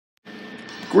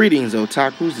Greetings,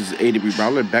 otakus. This is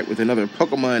Awbrawler back with another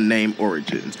Pokemon name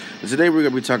Origins. And today we're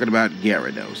going to be talking about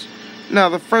Gyarados. Now,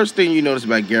 the first thing you notice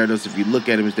about Gyarados, if you look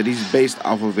at him, is that he's based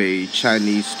off of a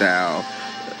Chinese-style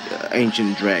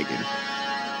ancient dragon.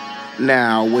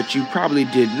 Now, what you probably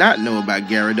did not know about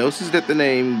Gyarados is that the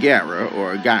name Gyara,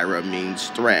 or Gyra,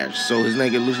 means thrash. So his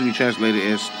name can loosely be translated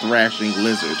as thrashing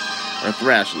lizard, or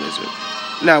thrash lizard.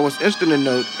 Now, what's interesting to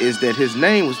note is that his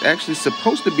name was actually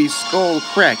supposed to be Skull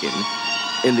Kraken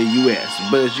in the US,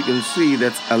 but as you can see,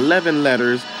 that's 11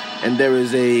 letters, and there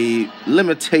is a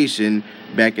limitation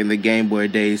back in the Game Boy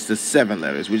days to 7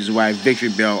 letters, which is why Victory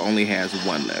Bell only has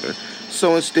 1 letter.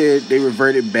 So instead, they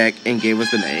reverted back and gave us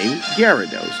the name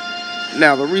Gyarados.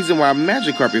 Now, the reason why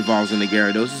Magikarp evolves into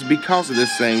Gyarados is because of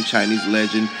this same Chinese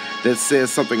legend that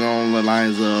says something along the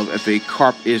lines of, if a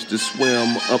carp is to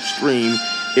swim upstream,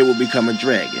 it will become a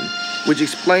dragon, which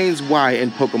explains why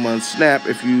in Pokemon Snap,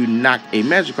 if you knock a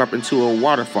Magikarp into a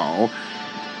waterfall,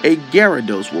 a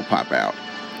Gyarados will pop out.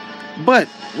 But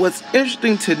what's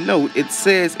interesting to note, it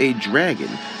says a dragon,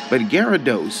 but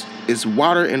Gyarados is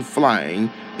water and flying,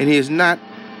 and he is not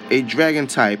a dragon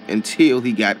type until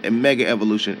he got a Mega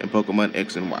Evolution in Pokemon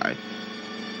X and Y.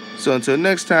 So until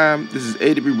next time, this is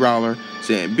Awbrawler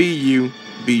saying be you,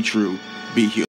 be true, be human.